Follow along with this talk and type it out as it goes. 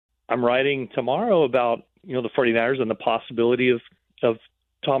I'm writing tomorrow about, the 49ers and the possibility of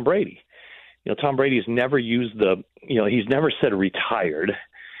Tom Brady. Tom Brady's never used he's never said retired.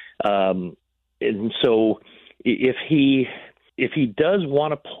 And so if he does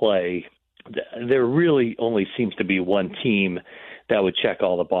want to play, there really only seems to be one team that would check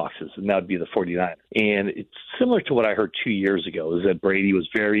all the boxes, and that would be the 49ers. And it's similar to what I heard 2 years ago, is that Brady was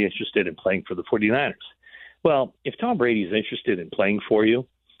very interested in playing for the 49ers. Well, if Tom Brady is interested in playing for you,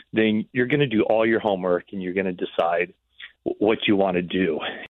 then you're going to do all your homework and you're going to decide what you want to do.